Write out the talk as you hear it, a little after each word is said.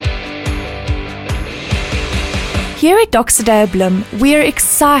Here at Doxa Bloem, we are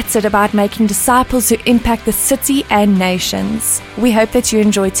excited about making disciples who impact the city and nations. We hope that you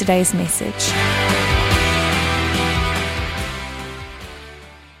enjoyed today's message.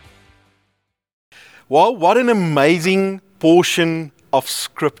 Well, what an amazing portion of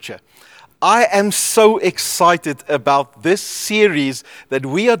Scripture. I am so excited about this series that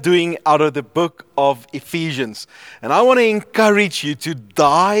we are doing out of the book of Ephesians. And I want to encourage you to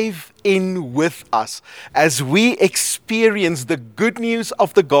dive in with us as we experience the good news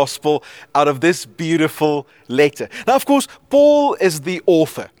of the gospel out of this beautiful letter. Now, of course, Paul is the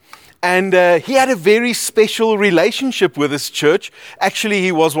author. And he had a very special relationship with this church. Actually,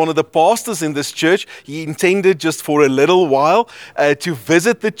 he was one of the pastors in this church. He intended just for a little while to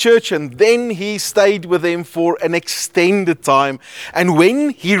visit the church, and then he stayed with them for an extended time. And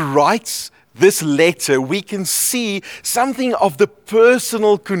when he writes this letter, we can see something of the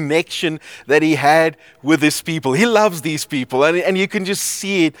personal connection that he had with his people. He loves these people, and you can just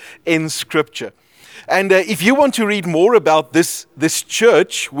see it in Scripture. And if you want to read more about this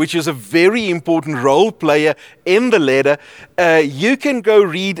church, which is a very important role player in the letter, you can go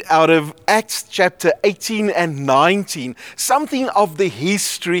read out of Acts chapter 18 and 19, something of the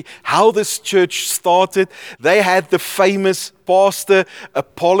history, how this church started. They had the famous pastor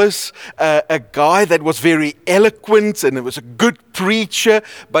Apollos, a guy that was very eloquent and was a good preacher,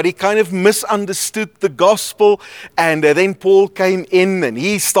 but he kind of misunderstood the gospel. And then Paul came in and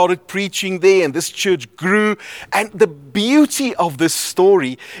he started preaching there, and this church grew. And the beauty of this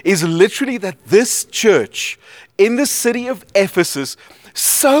story is literally that this church in the city of Ephesus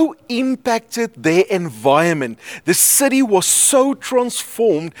so impacted their environment. The city was so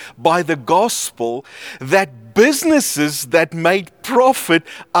transformed by the gospel that businesses that made profit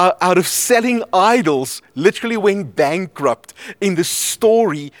out of selling idols literally went bankrupt in the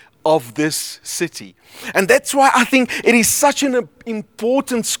story of this city. And that's why I think it is such an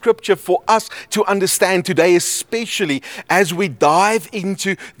important scripture for us to understand today, especially as we dive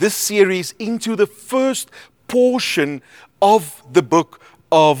into this series, into the first portion of the book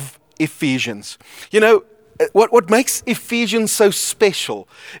of Ephesians. You know, what makes Ephesians so special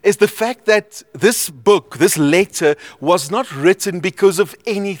is the fact that this book, this letter, was not written because of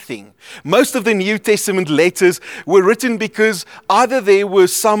anything. Most of the New Testament letters were written because either there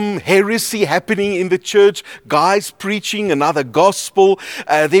was some heresy happening in the church, guys preaching another gospel,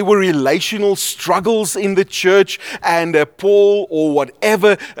 there were relational struggles in the church, and Paul or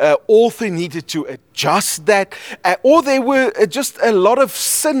whatever author needed to adjust that, or there were just a lot of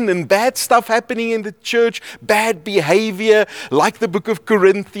sin and bad stuff happening in the church, bad behavior, like the book of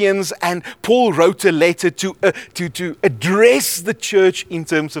Corinthians, and Paul wrote a letter to address the church in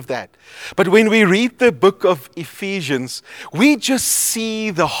terms of that. But when we read the book of Ephesians, we just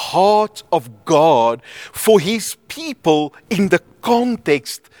see the heart of God for His people in the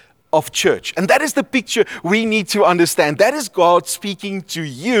context of church. And that is the picture we need to understand. That is God speaking to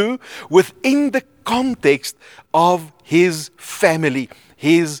you within the context of His family,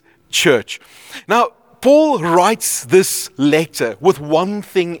 His church. Now, Paul writes this letter with one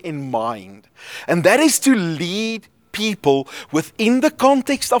thing in mind, and that is to lead people within the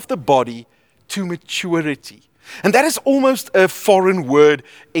context of the body to maturity. And that is almost a foreign word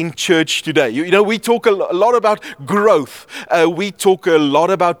in church today. You know, we talk a lot about growth. We talk a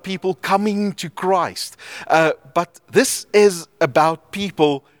lot about people coming to Christ. But this is about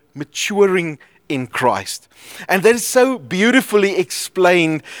people maturing in Christ. And that is so beautifully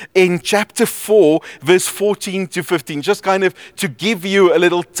explained in chapter 4, verse 14 to 15, just kind of to give you a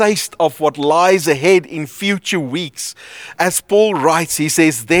little taste of what lies ahead in future weeks. As Paul writes, he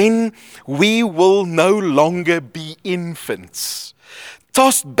says, "Then we will no longer be infants,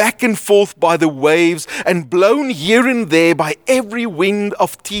 tossed back and forth by the waves and blown here and there by every wind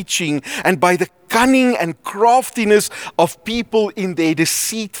of teaching and by the cunning and craftiness of people in their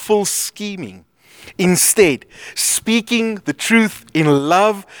deceitful scheming. Instead, speaking the truth in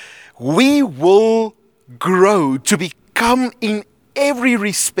love, we will grow to become in every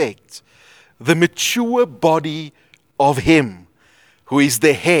respect the mature body of Him who is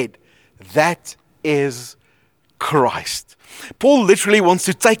the head, that is Christ." Paul literally wants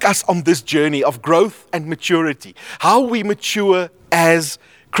to take us on this journey of growth and maturity, how we mature as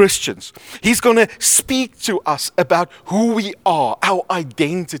Christians. He's going to speak to us about who we are, our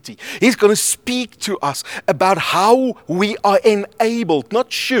identity. He's going to speak to us about how we are enabled,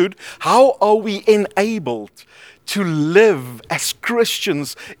 not should, how are we enabled to live as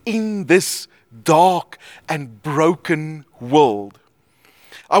Christians in this dark and broken world.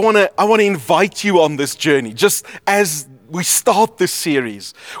 I want to invite you on this journey, just as we start this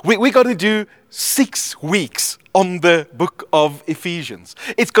series. We're going to do 6 weeks on the book of Ephesians.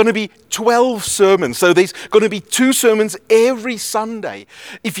 It's going to be 12 sermons. So there's going to be 2 sermons every Sunday.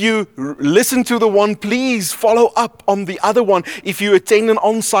 If you listen to the one, please follow up on the other one. If you attend an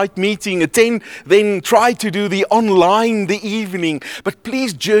on-site meeting, then try to do the online the evening. But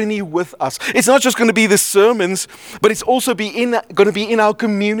please journey with us. It's not just going to be the sermons, but it's also going to be in our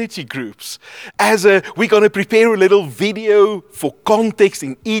community groups. We're going to prepare a little video for context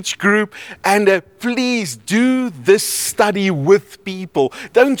in each group. And please do this study with people.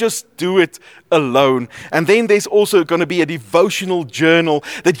 Don't just do it alone. And then there's also going to be a devotional journal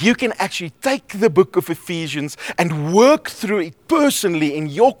that you can actually take the book of Ephesians and work through it personally in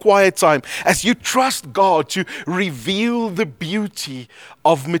your quiet time as you trust God to reveal the beauty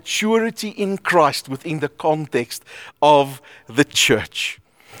of maturity in Christ within the context of the church.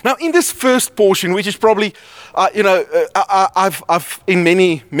 Now, in this first portion, which is probably, I've in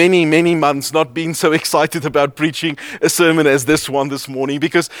many months not been so excited about preaching a sermon as this one this morning,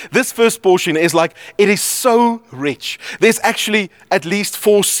 because this first portion is it is so rich. There's actually at least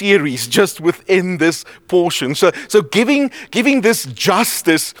 4 series just within this portion. So giving this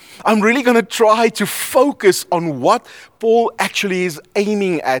justice, I'm really going to try to focus on what Paul actually is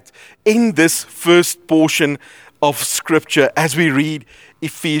aiming at in this first portion of Scripture as we read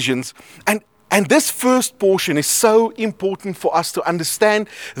Ephesians. And this first portion is so important for us to understand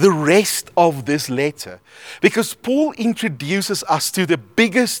the rest of this letter, because Paul introduces us to the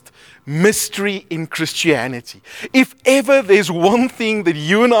biggest mystery in Christianity. If ever there's one thing that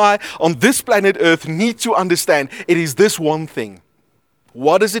you and I on this planet Earth need to understand, it is this one thing.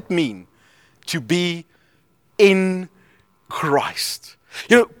 What does it mean to be in Christ?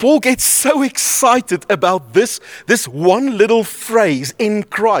 Paul gets so excited about this one little phrase, in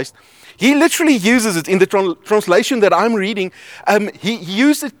Christ. He literally uses it in the translation that I'm reading. He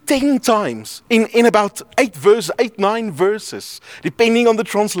used it 10 times in about 9 verses, depending on the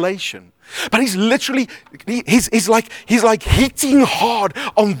translation. But he's literally, he's like hitting hard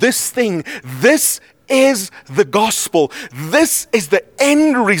on this thing. This is the gospel. This is the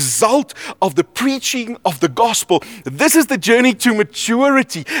end result of the preaching of the gospel. This is the journey to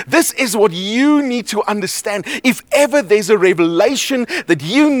maturity. This is what you need to understand. If ever there's a revelation that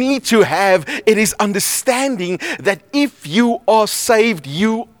you need to have, it is understanding that if you are saved,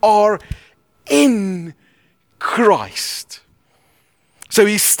 you are in Christ. So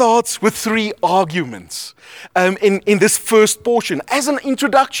he starts with 3 arguments in this first portion as an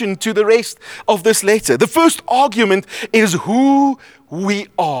introduction to the rest of this letter. The first argument is who we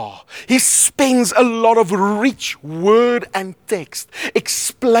are. He spends a lot of rich word and text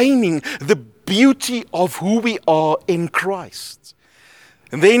explaining the beauty of who we are in Christ.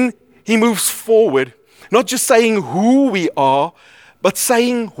 And then he moves forward, not just saying who we are, but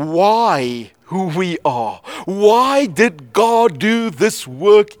saying why who we are. Why did God do this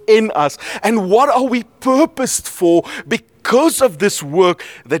work in us? And what are we purposed for because of this work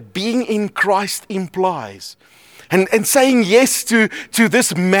that being in Christ implies? And saying yes to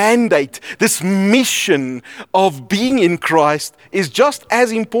this mandate, this mission of being in Christ is just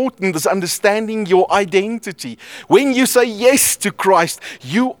as important as understanding your identity. When you say yes to Christ,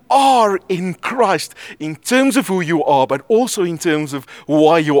 you are in Christ in terms of who you are, but also in terms of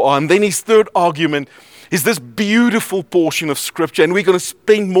why you are. And then his third argument is this beautiful portion of Scripture, and we're going to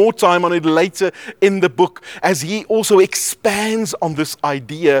spend more time on it later in the book as he also expands on this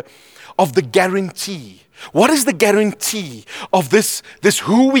idea of the guarantee. What is the guarantee of this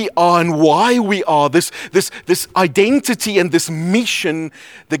who we are and why we are, this identity and this mission,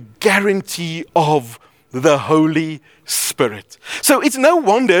 the guarantee of the Holy Spirit. So it's no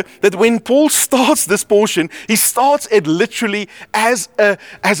wonder that when Paul starts this portion, he starts it literally as a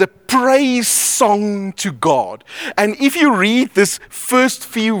praise song to God. And if you read this first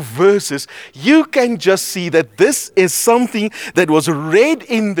few verses, you can just see that this is something that was read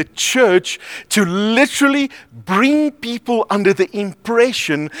in the church to literally bring people under the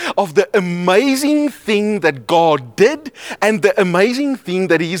impression of the amazing thing that God did and the amazing thing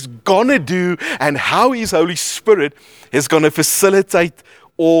that He's gonna do and how His Holy Spirit is going to facilitate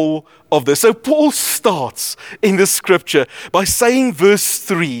all of this. So Paul starts in the scripture by saying verse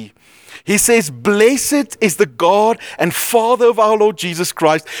 3. He says, "Blessed is the God and Father of our Lord Jesus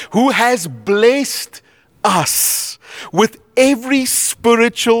Christ, who has blessed us with every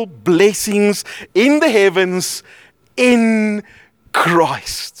spiritual blessings in the heavens in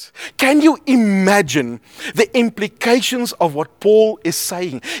Christ." Can you imagine the implications of what Paul is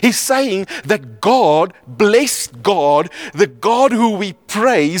saying? He's saying that God, blessed God, the God who we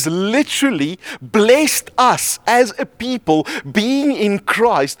praise, literally blessed us as a people being in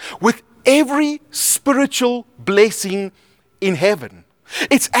Christ with every spiritual blessing in heaven.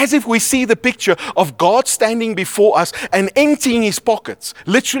 It's as if we see the picture of God standing before us and emptying his pockets,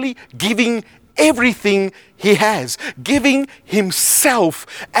 literally giving everything he has, giving himself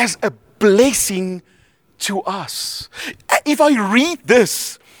as a blessing to us. If I read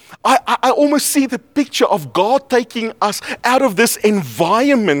this, I almost see the picture of God taking us out of this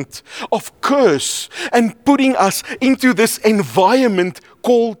environment of curse and putting us into this environment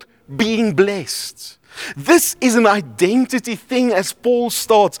called being blessed. This is an identity thing, as Paul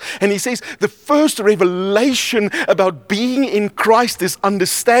starts, and he says the first revelation about being in Christ is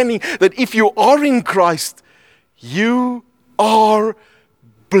understanding that if you are in Christ, you are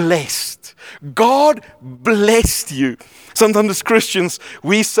blessed. God blessed you. Sometimes as Christians,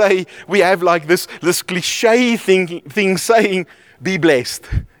 we say, we have like this cliche thing saying, be blessed.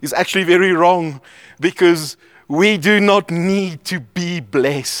 It's actually very wrong, because we do not need to be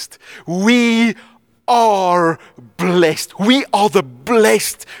blessed. We are blessed. We are the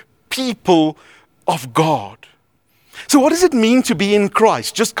blessed people of God. So what does it mean to be in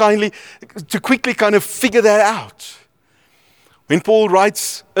Christ? Just to quickly kind of figure that out. When Paul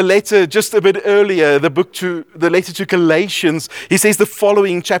writes a letter just a bit earlier, the letter to Galatians, he says the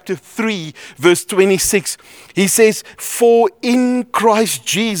following, chapter 3, verse 26. He says, "For in Christ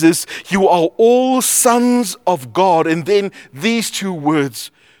Jesus you are all sons of God." And then these two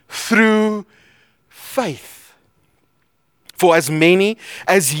words, through faith. For as many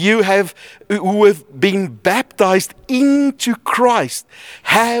as you have who have been baptized into Christ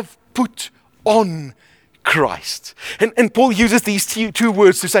have put on Christ. And Paul uses these two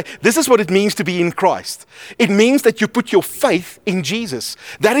words to say, this is what it means to be in Christ. It means that you put your faith in Jesus.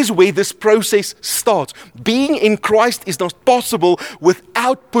 That is where this process starts. Being in Christ is not possible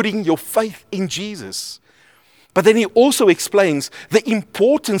without putting your faith in Jesus. But then he also explains the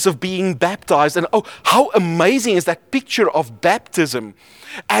importance of being baptized. And how amazing is that picture of baptism,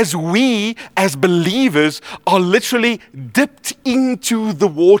 as we, as believers, are literally dipped into the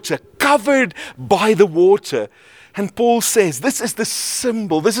water, covered by the water. And Paul says, this is the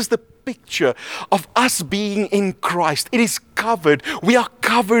symbol, this is the picture of us being in Christ. It is covered. We are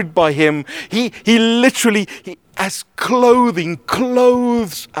covered by him. He literally, as clothing,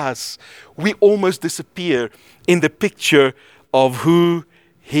 clothes us. We almost disappear in the picture of who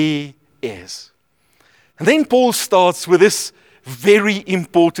he is. And then Paul starts with this very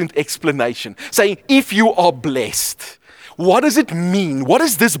important explanation, saying, if you are blessed, what does it mean? What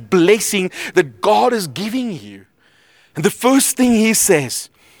is this blessing that God is giving you? And the first thing he says,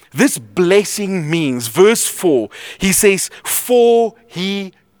 this blessing means, verse 4, he says, for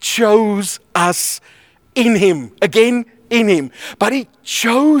he chose us in him. Again, in him. But he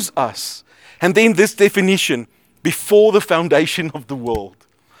chose us. And then this definition, before the foundation of the world.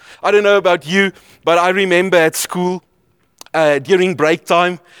 I don't know about you, but I remember at school, during break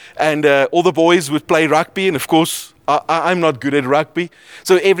time, and all the boys would play rugby, and of course, I'm not good at rugby.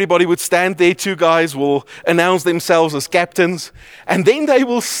 So everybody would stand there, two guys will announce themselves as captains, and then they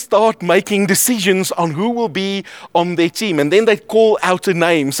will start making decisions on who will be on their team. And then they'd call out a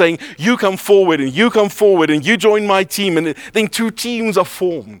name saying, you come forward, and you join my team, and then two teams are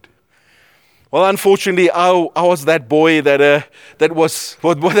formed. Well, unfortunately, I was that boy that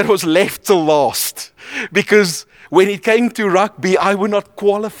was left till last, because when it came to rugby, I was not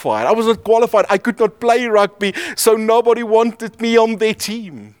qualified. I could not play rugby, so nobody wanted me on their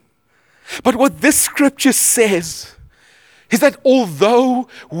team. But what this scripture says is that although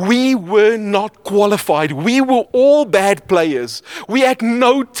we were not qualified, we were all bad players, we had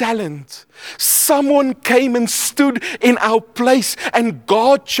no talent, someone came and stood in our place, and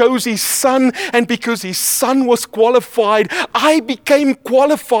God chose his son, and because his son was qualified, I became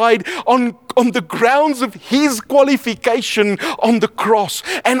qualified on the grounds of his qualification on the cross,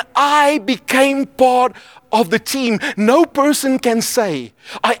 and I became part of the team. No person can say,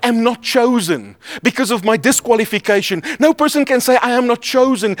 I am not chosen because of my disqualification. No person can say, I am not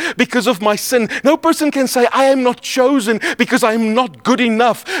chosen because of my sin. No person can say, I am not chosen because I am not good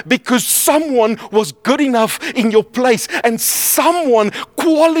enough, because someone was good enough in your place, and someone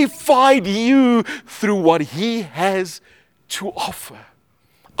qualified you through what he has to offer.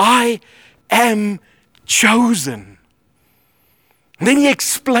 I am chosen. And then he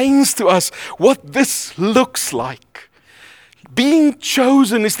explains to us what this looks like. Being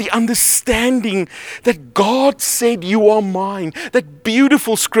chosen is the understanding that God said, you are mine. That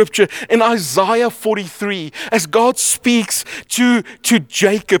beautiful scripture in Isaiah 43, as God speaks to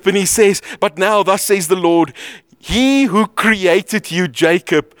Jacob, and he says, but now thus says the Lord, He who created you,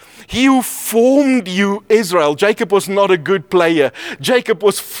 Jacob, he who formed you, Israel. Jacob was not a good player. Jacob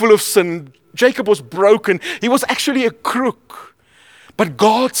was full of sin. Jacob was broken. He was actually a crook. But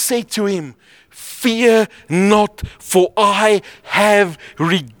God said to him, fear not, for I have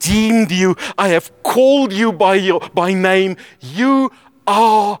redeemed you. I have called you by name. You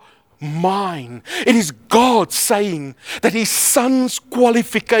are mine. It is God saying that his son's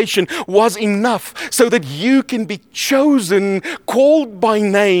qualification was enough so that you can be chosen, called by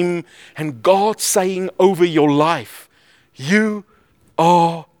name, and God saying over your life, you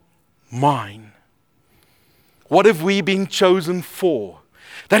are mine. What have we been chosen for?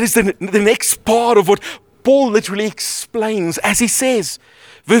 That is the next part of what Paul literally explains as he says,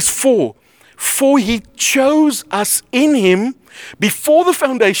 verse 4, for he chose us in him before the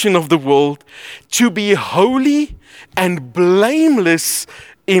foundation of the world to be holy and blameless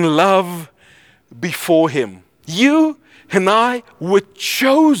in love before him. You and I were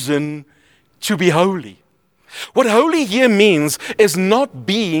chosen to be holy. What holy here means is not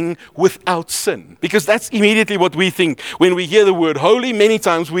being without sin, because that's immediately what we think. When we hear the word holy, many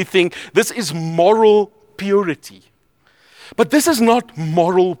times we think this is moral purity. But this is not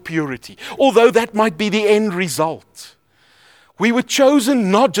moral purity, although that might be the end result. We were chosen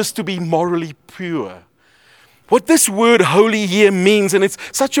not just to be morally pure. What this word holy here means, and it's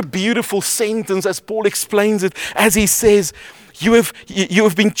such a beautiful sentence as Paul explains it, as he says, you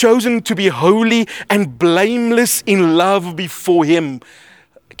have been chosen to be holy and blameless in love before him.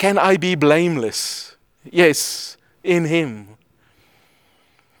 Can I be blameless? Yes, in him.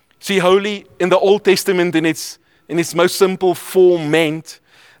 See, holy in the Old Testament in its most simple form meant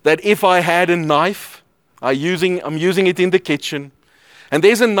that if I had a knife, I'm using it in the kitchen, and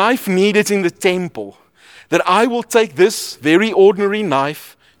there's a knife needed in the temple, that I will take this very ordinary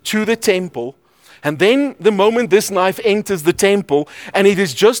knife to the temple, and then the moment this knife enters the temple and it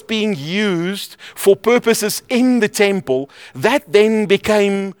is just being used for purposes in the temple, that then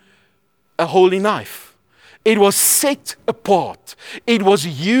became a holy knife. It was set apart. It was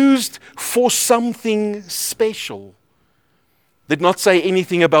used for something special. Did not say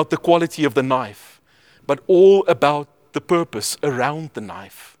anything about the quality of the knife, but all about the purpose around the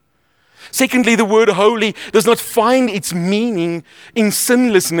knife. Secondly, the word holy does not find its meaning in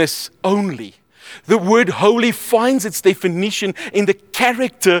sinlessness only. The word holy finds its definition in the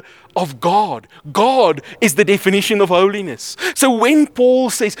character of God. God is the definition of holiness. So when Paul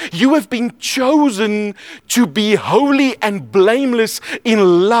says, you have been chosen to be holy and blameless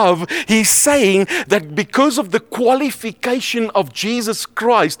in love, he's saying that because of the qualification of Jesus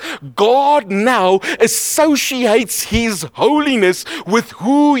Christ, God now associates his holiness with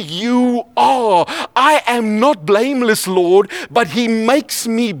who you are. I am not blameless, Lord, but he makes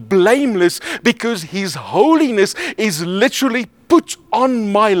me blameless because his holiness is literally put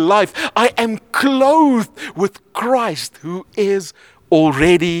on my life. I am clothed with Christ who is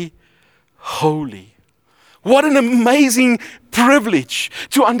already holy. What an amazing privilege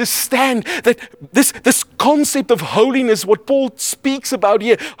to understand that this concept of holiness, what Paul speaks about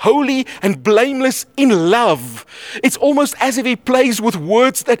here, holy and blameless in love. It's almost as if he plays with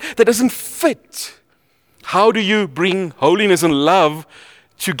words that doesn't fit. How do you bring holiness and love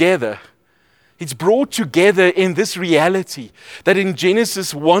together? It's brought together in this reality that in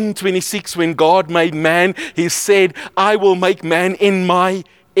Genesis 1:26, when God made man, he said, I will make man in my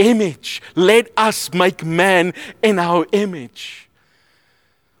image. Let us make man in our image.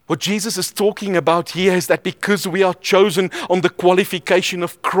 What Jesus is talking about here is that because we are chosen on the qualification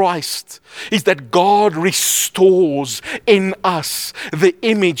of Christ, is that God restores in us the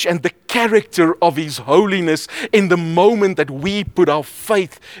image and the character of his holiness in the moment that we put our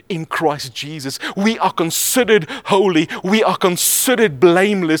faith in Christ Jesus. We are considered holy. We are considered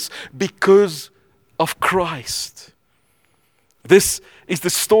blameless because of Christ. This is the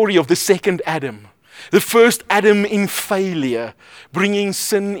story of the second Adam. The first Adam in failure, bringing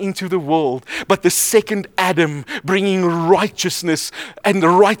sin into the world. But the second Adam bringing righteousness and the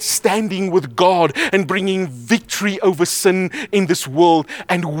right standing with God and bringing victory over sin in this world.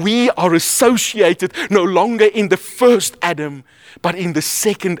 And we are associated no longer in the first Adam, but in the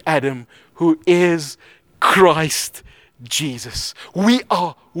second Adam, who is Christ Jesus. We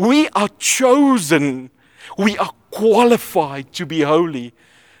are chosen. We are qualified to be holy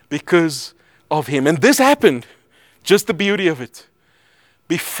because of him. And this happened, just the beauty of it,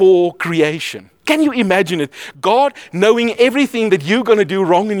 before creation. Can you imagine it? God knowing everything that you're going to do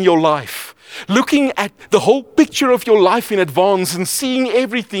wrong in your life, looking at the whole picture of your life in advance and seeing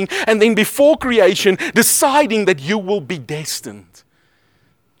everything, and then before creation deciding that you will be destined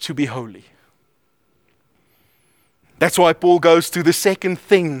to be holy. That's why Paul goes to the second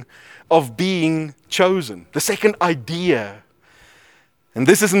thing of being chosen, the second idea. And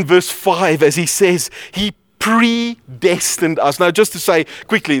this is in verse 5 as he says, He predestined us. Now, just to say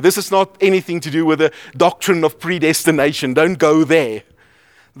quickly, this is not anything to do with the doctrine of predestination. Don't go there.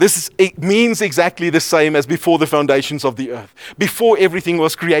 It means exactly the same as before the foundations of the earth. Before everything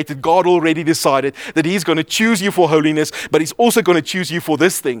was created, God already decided that He's going to choose you for holiness, but He's also going to choose you for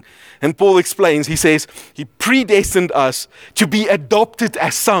this thing. And Paul explains, he says, He predestined us to be adopted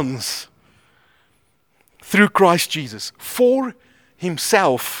as sons through Christ Jesus for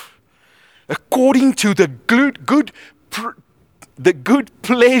Himself, according to the good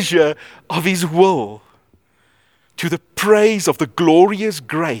pleasure of His will, to the praise of the glorious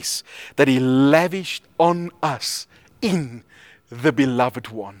grace that He lavished on us in the Beloved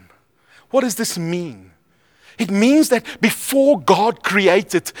One. What does this mean? It means that before God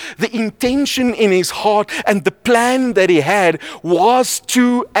created, the intention in His heart and the plan that He had was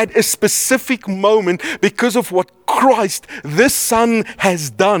to, at a specific moment, because of what Christ, the Son,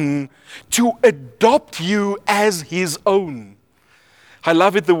 has done, to adopt you as His own. I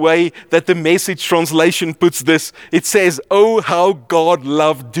love it the way that the Message translation puts this. It says, "Oh, how God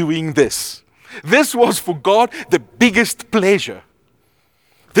loved doing this." This was for God the biggest pleasure.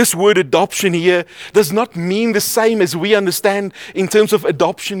 This word adoption here does not mean the same as we understand in terms of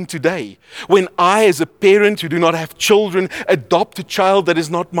adoption today. When I, as a parent who do not have children, adopt a child that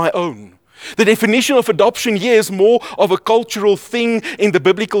is not my own. The definition of adoption here is more of a cultural thing in the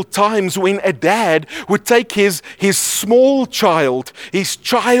biblical times, when a dad would take his small child, his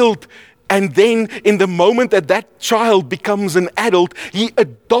child, and then in the moment that child becomes an adult, he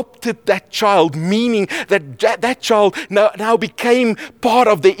adopted that child, meaning that child now became part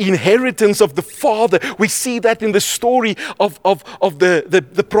of the inheritance of the father. We see that in the story of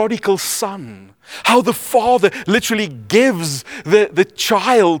the prodigal son. How the father literally gives the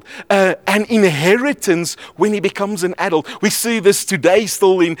child an inheritance when he becomes an adult. We see this today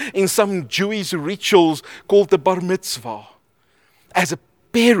still in some Jewish rituals called the bar mitzvah. As a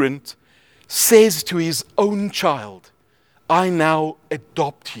parent says to his own child, I now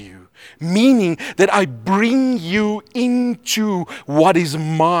adopt you, meaning that I bring you into what is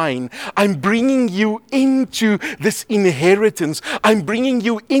mine. I'm bringing you into this inheritance. I'm bringing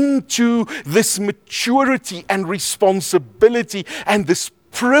you into this maturity and responsibility and this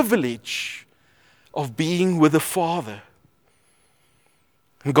privilege of being with the Father.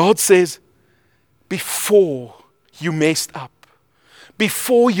 And God says, before you messed up,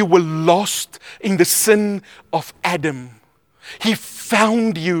 before you were lost in the sin of Adam, He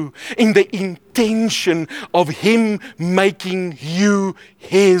found you in the intention of Him making you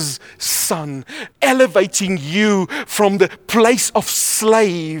His son, elevating you from the place of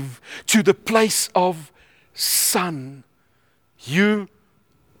slave to the place of son. You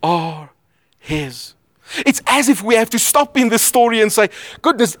are His. It's as if we have to stop in this story and say,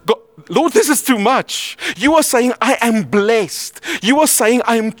 goodness, God, Lord, this is too much. You are saying I am blessed. You are saying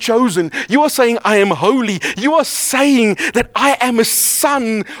I am chosen. You are saying I am holy. You are saying that I am a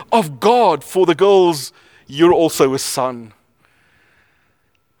son of God. For the girls, you're also a son.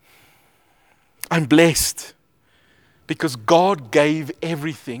 I'm blessed because God gave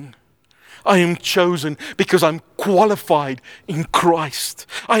everything. I am chosen because I'm qualified in Christ.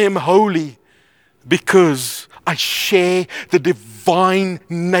 I am holy because I share the divine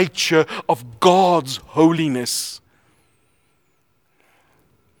nature of God's holiness.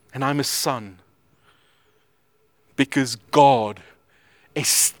 And I'm a son because God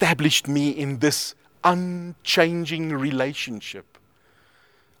established me in this unchanging relationship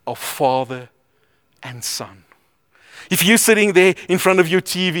of father and son. If you're sitting there in front of your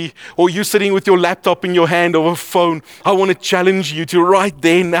TV, or you're sitting with your laptop in your hand or a phone, I want to challenge you to right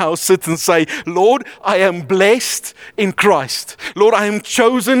there now sit and say, Lord, I am blessed in Christ. Lord, I am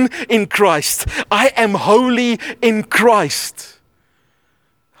chosen in Christ. I am holy in Christ.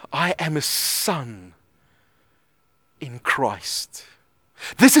 I am a son in Christ.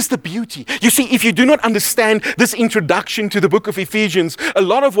 This is the beauty. You see, if you do not understand this introduction to the book of Ephesians, a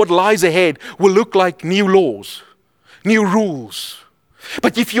lot of what lies ahead will look like new laws, new rules.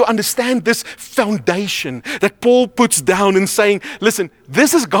 But if you understand this foundation that Paul puts down in saying, listen,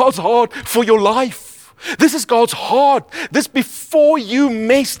 this is God's heart for your life. This is God's heart. This before you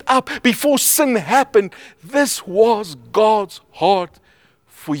messed up, before sin happened, this was God's heart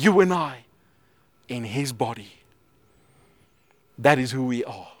for you and I in His body. That is who we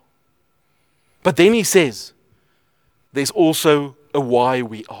are. But then he says, there's also a why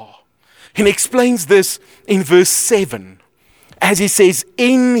we are. And he explains this in verse 7, as he says,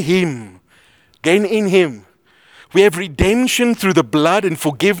 in Him, again in Him, We have redemption through the blood and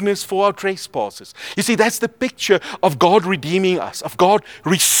forgiveness for our trespasses. You see, that's the picture of God redeeming us, of God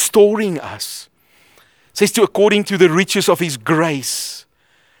restoring us. It says according to the riches of His grace,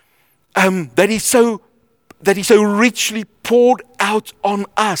 that He so richly poured out on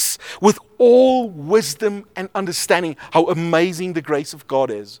us with all wisdom and understanding. How amazing the grace of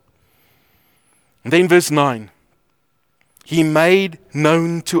God is. And then verse 9. He made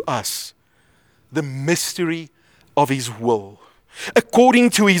known to us the mystery of His will, according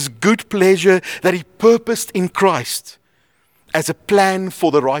to His good pleasure that He purposed in Christ as a plan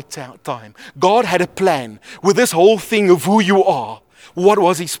for the right time. God had a plan with this whole thing of who you are. What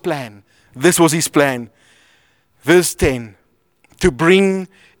was His plan? This was His plan. Verse 10, to bring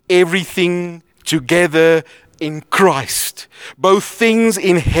everything together in Christ, both things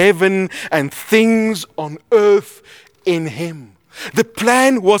in heaven and things on earth in Him. The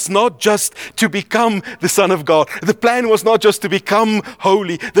plan was not just to become the Son of God. The plan was not just to become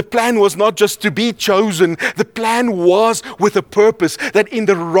holy. The plan was not just to be chosen. The plan was with a purpose that in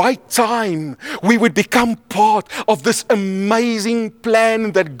the right time we would become part of this amazing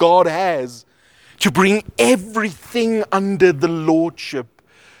plan that God has to bring everything under the lordship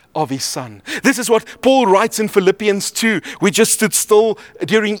of His Son. This is what Paul writes in Philippians 2. We just stood still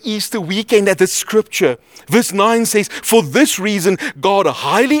during Easter weekend at the scripture. Verse 9 says, for this reason God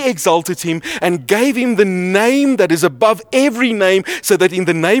highly exalted Him and gave Him the name that is above every name, so that in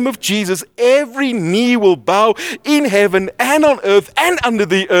the name of Jesus every knee will bow in heaven and on earth and under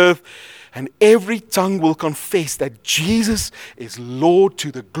the earth, and every tongue will confess that Jesus is Lord,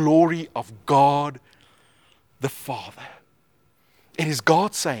 to the glory of God the Father. It is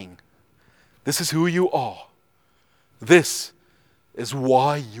God saying, this is who you are. This is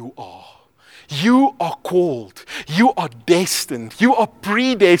why you are. You are called. You are destined. You are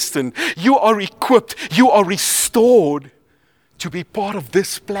predestined. You are equipped. You are restored to be part of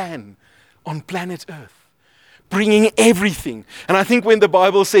this plan on planet Earth. Bringing everything. And I think when the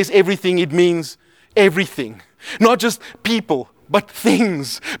Bible says everything, it means everything. Not just people, but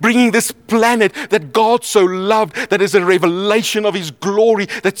things, bringing this planet that God so loved, that is a revelation of His glory,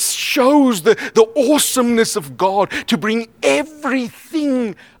 that shows the awesomeness of God, to bring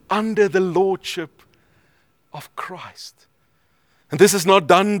everything under the lordship of Christ. And this is not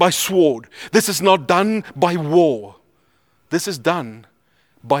done by sword. This is not done by war. This is done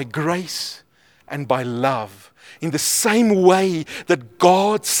by grace and by love. In the same way that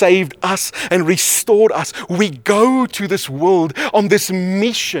God saved us and restored us, we go to this world on this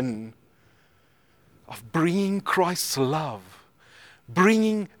mission of bringing Christ's love,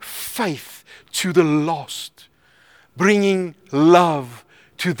 bringing faith to the lost, bringing love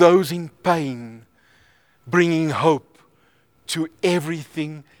to those in pain, bringing hope to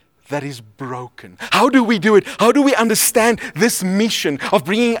everything that is broken. How do we do it? How do we understand this mission of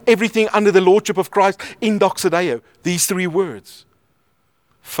bringing everything under the lordship of Christ in Doxa? These three words: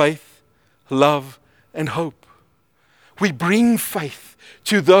 faith, love, and hope. We bring faith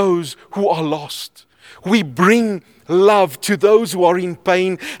to those who are lost. We bring love to those who are in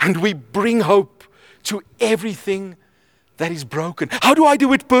pain, and we bring hope to everything that is broken. How do I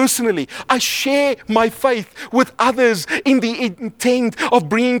do it personally? I share my faith with others in the intent of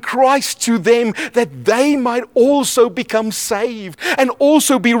bringing Christ to them, that they might also become saved and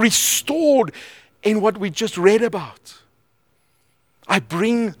also be restored in what we just read about. I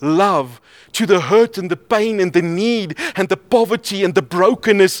bring love to the hurt and the pain and the need and the poverty and the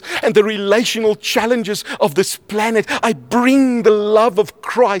brokenness and the relational challenges of this planet. I bring the love of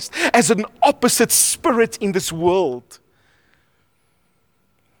Christ as an opposite spirit in this world.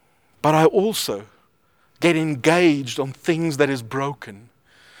 But I also get engaged on things that is broken.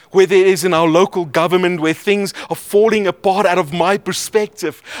 Whether it is in our local government where things are falling apart out of my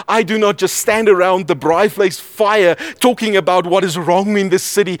perspective, I do not just stand around the Braaivleis fire talking about what is wrong in this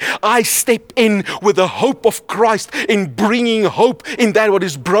city. I step in with the hope of Christ in bringing hope in that what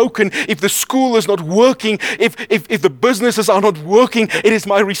is broken. If the school is not working, if the businesses are not working, it is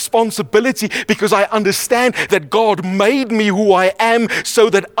my responsibility, because I understand that God made me who I am so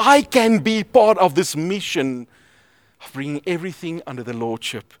that I can be part of this mission of bringing everything under the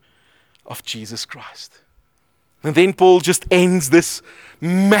lordship of Jesus Christ. And then Paul just ends this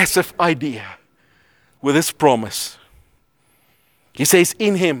massive idea with this promise. He says,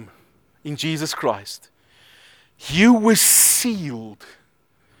 in Him, in Jesus Christ, you were sealed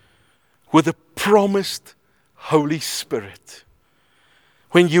with the promised Holy Spirit.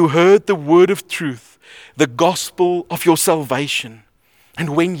 When you heard the word of truth, the gospel of your salvation,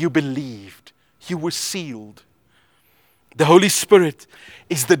 and when you believed, you were sealed. The Holy Spirit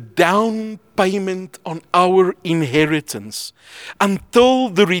is the down payment on our inheritance until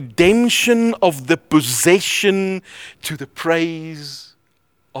the redemption of the possession to the praise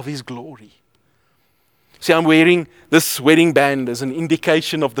of His glory. See, I'm wearing this wedding band as an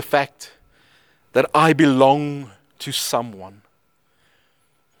indication of the fact that I belong to someone,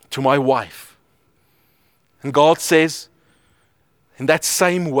 to my wife. And God says, in that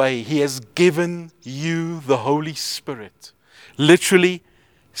same way, He has given you the Holy Spirit, literally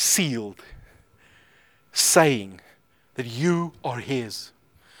sealed, saying that you are His.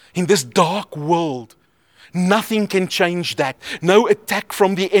 In this dark world, nothing can change that. No attack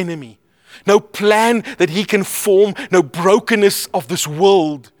from the enemy, no plan that he can form, no brokenness of this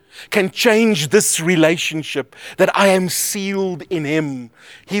world can change this relationship, that I am sealed in Him.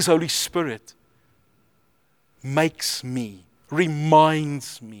 His Holy Spirit makes me,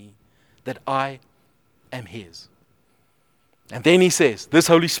 reminds me that I am His. And then He says, this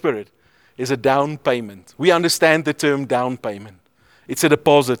Holy Spirit is a down payment. We understand the term down payment. It's a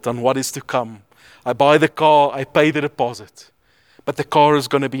deposit on what is to come. I buy the car, I pay the deposit, but the car is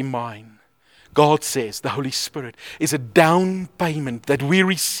going to be mine. God says the Holy Spirit is a down payment that we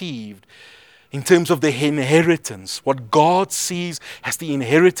received in terms of the inheritance, what God sees as the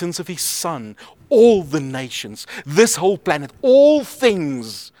inheritance of His Son, all the nations, this whole planet, all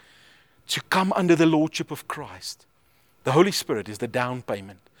things to come under the Lordship of Christ. The Holy Spirit is the down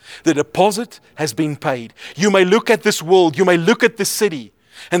payment. The deposit has been paid. You may look at this world, you may look at the city,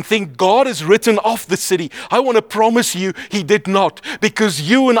 and think God has written off the city. I want to promise you He did not, because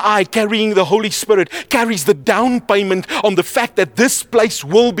you and I, carrying the Holy Spirit, carries the down payment on the fact that this place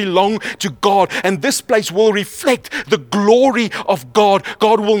will belong to God, and this place will reflect the glory of God.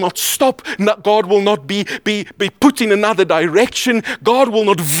 God will not stop. God will not be put in another direction. God will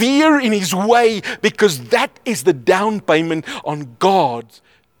not veer in His way, because that is the down payment on God's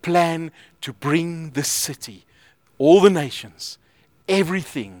plan to bring the city, all the nations,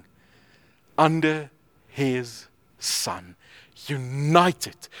 everything under His Son,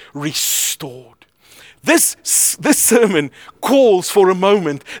 united, restored. This sermon calls for a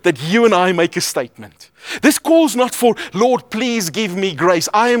moment that you and I make a statement. This calls not for, Lord, please give me grace.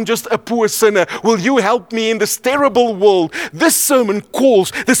 I am just a poor sinner. Will you help me in this terrible world? This sermon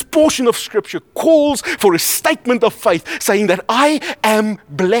calls, this portion of Scripture calls for a statement of faith, saying that I am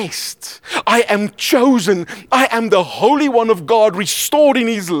blessed. I am chosen. I am the Holy One of God, restored in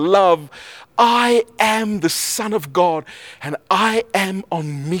His love. I am the Son of God, and I am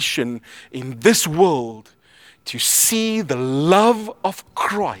on mission in this world to see the love of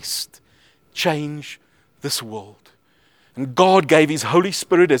Christ change this world. And God gave His Holy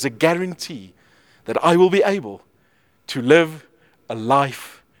Spirit as a guarantee that I will be able to live a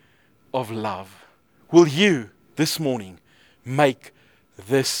life of love. Will you this morning make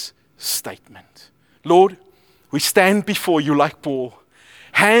this statement? Lord, we stand before You like Paul,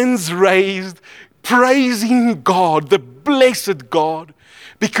 hands raised, praising God, the blessed God,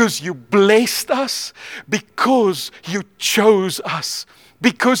 because You blessed us, because You chose us,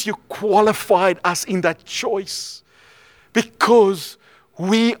 because You qualified us in that choice, because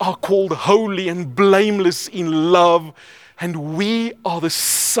we are called holy and blameless in love, and we are the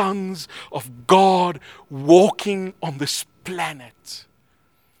sons of God walking on this planet.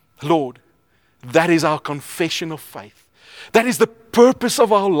 Lord, that is our confession of faith. That is the purpose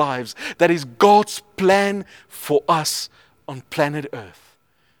of our lives. That is God's plan for us on planet Earth.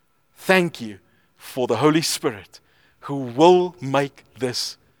 Thank You for the Holy Spirit who will make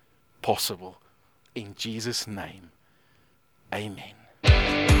this possible. In Jesus' name, amen.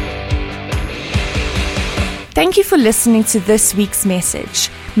 Thank you for listening to this week's message.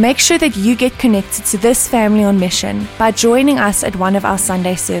 Make sure that you get connected to this family on mission by joining us at one of our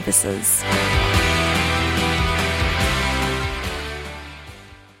Sunday services.